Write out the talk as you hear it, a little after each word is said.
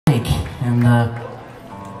And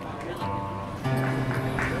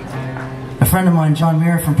a friend of mine, John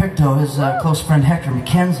Muir from Pictou, his close friend Hector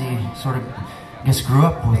McKenzie, sort of, I guess, grew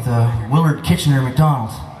up with Willard Kitchener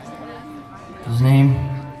MacDonald. His name.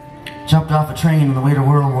 Jumped off a train on the way to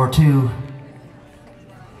World War II,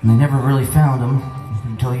 and they never really found him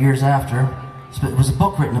until years after. It was a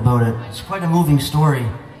book written about it. It's quite a moving story.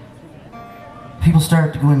 People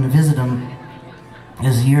started to go in and visit him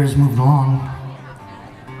as the years moved along.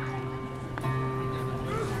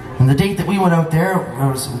 And the date that we went out there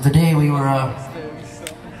was the day we were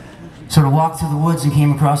sort of walked through the woods and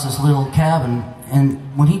came across this little cabin.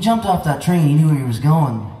 And when he jumped off that train, he knew where he was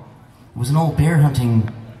going. It was an old bear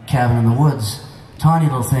hunting cabin in the woods. Tiny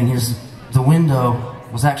little thing. The window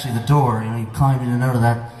was actually the door. You know, he climbed in and out of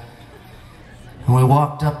that. And we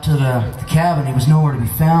walked up to the cabin. He was nowhere to be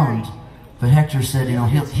found. But Hector said, you know,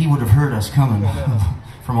 he would have heard us coming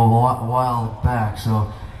from a while back.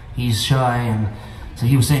 So he's shy, and so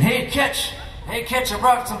he was saying, hey, Kitch, I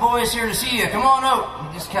brought some boys here to see you. Come on out.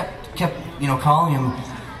 He just kept, you know, calling him,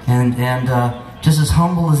 and just as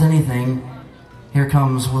humble as anything, here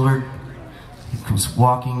comes Willard. He comes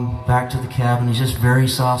walking back to the cabin. He's just very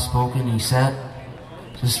soft-spoken. He sat,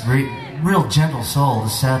 just real gentle soul,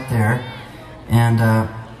 just sat there, and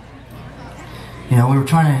you know, we were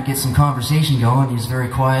trying to get some conversation going. He was very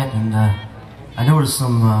quiet, and I noticed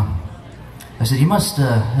some. I said, "You must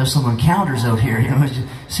have some encounters out here. You know, did you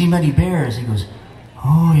see many bears?" He goes,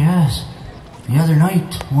 "Oh yes, the other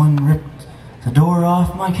night one ripped the door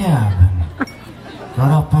off my cabin,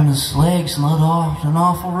 got up on his legs and let off an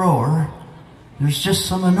awful roar. There's just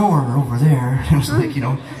some manure over there." It was like, you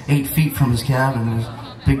know, 8 feet from his cabin. There was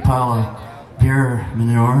a big pile of bear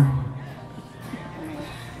manure.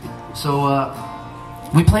 So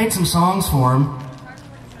we played some songs for him,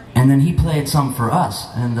 and then he played some for us.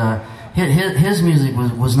 And his music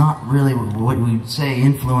was not really what we'd say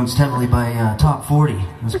influenced heavily by Top 40.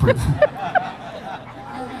 Let's put it.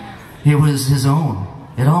 It was his own.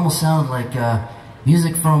 It almost sounded like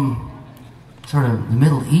music from sort of the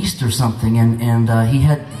Middle East or something. And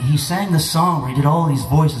he sang this song where he did all these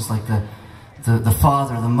voices, like the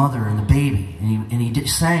father, the mother, and the baby. And he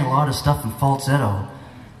sang a lot of stuff in falsetto.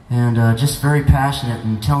 And just very passionate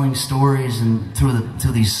and telling stories and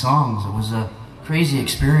through these songs. It was a crazy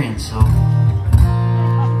experience. So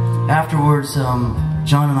afterwards,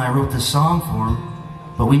 John and I wrote this song for him,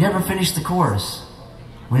 but we never finished the chorus.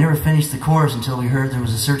 We never finished the chorus until we heard there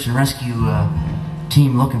was a search and rescue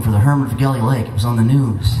team looking for the hermit of Gelly Lake. It was on the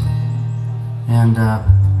news, and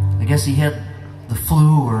I guess he had the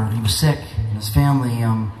flu or he was sick, and his family,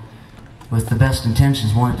 with the best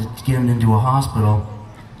intentions, wanted to get him into a hospital.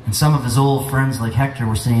 And some of his old friends, like Hector,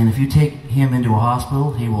 were saying, if you take him into a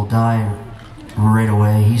hospital, he will die right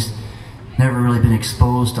away. He's never really been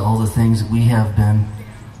exposed to all the things that we have been.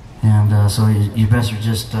 And so you best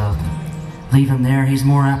just leave him there. He's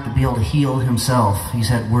more apt to be able to heal himself. He's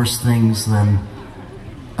had worse things than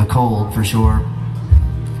a cold, for sure.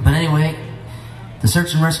 But anyway, the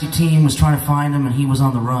search and rescue team was trying to find him, and he was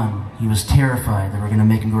on the run. He was terrified they were going to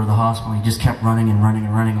make him go to the hospital. He just kept running and running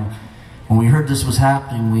and running. When we heard this was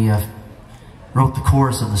happening, we wrote the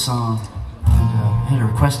chorus of the song, and had a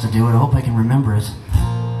request to do it. I hope I can remember it.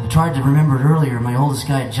 I tried to remember it earlier. My oldest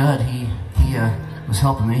guy, Judd, he was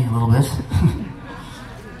helping me a little bit.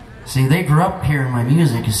 See, they grew up hearing my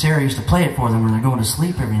music, because Sarah used to play it for them when they're going to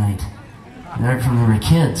sleep every night, right from they were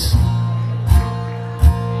kids.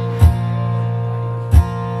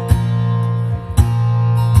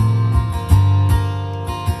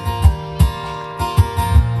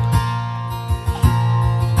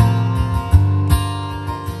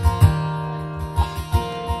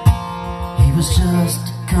 He was just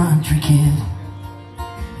a country kid,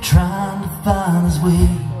 trying to find his way,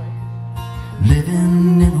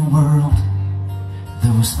 living in a world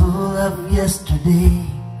that was full of yesterday.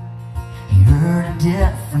 He heard a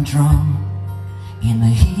different drum in the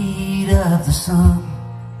heat of the sun.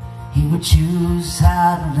 He would choose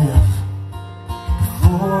how to live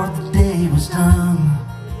before the day was done.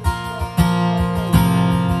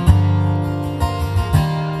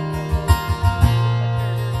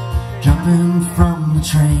 Jumping from the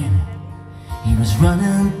train, he was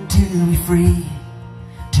running to be free,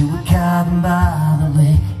 to a cabin by the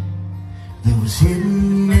lake that was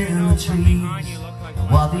hidden in the trees,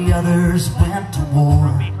 while the others went to war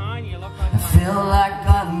and felt like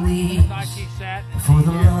God leaves for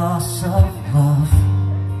the loss of love.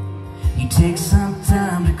 He takes some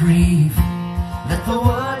time to grieve, let the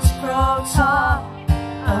woods grow tall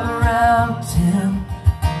around him,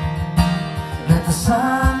 let the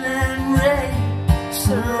sun and rain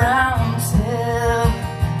surround him.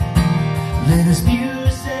 his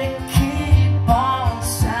music keep on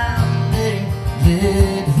sounding.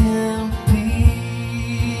 Let him be.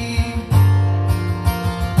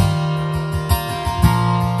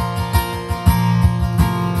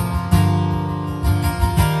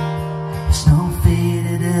 Snow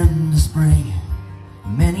faded in the spring,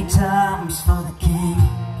 many times for the king.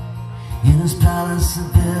 In his palace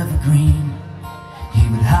of evergreen, he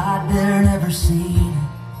would hide there, never seen.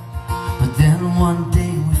 But then one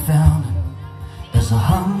day we found him as a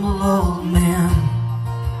humble old man.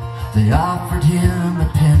 They offered him a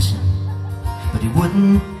pension, but he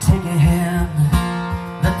wouldn't take a hand.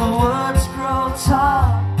 Let the woods grow tall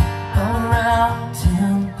around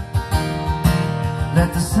him.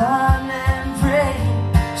 Let the sun and rain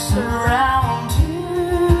surround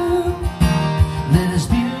him. Let his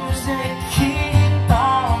music keep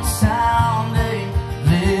on sounding.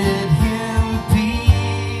 Let him be.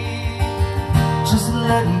 Just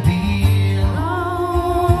let him be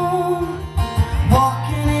alone.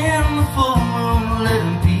 Walking in the full moon, let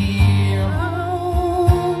him be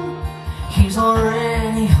alone. He's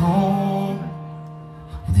already home.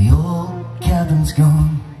 The old cabin's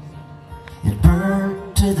gone. It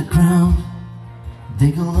burned to the ground.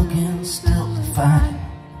 They go looking still to find him,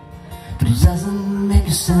 but he doesn't make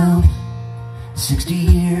a sound. 60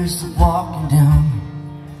 years of walking down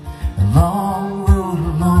a long road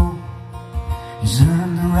alone. He's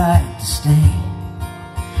earned the right to stay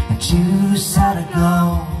and choose how to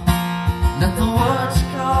go. Let the woods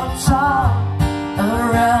grow tall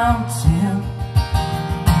around him.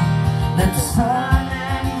 Let the sun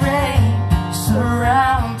and rain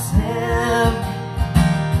surround him.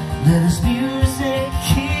 Let his music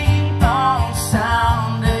keep on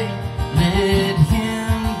sounding. Let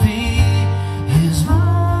him be. His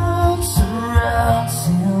world surrounds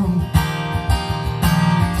him.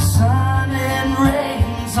 The sun and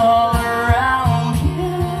rains all around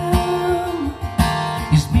him.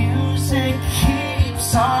 His music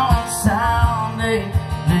keeps on sounding.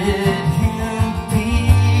 Let him be.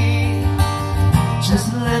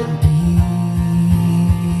 Just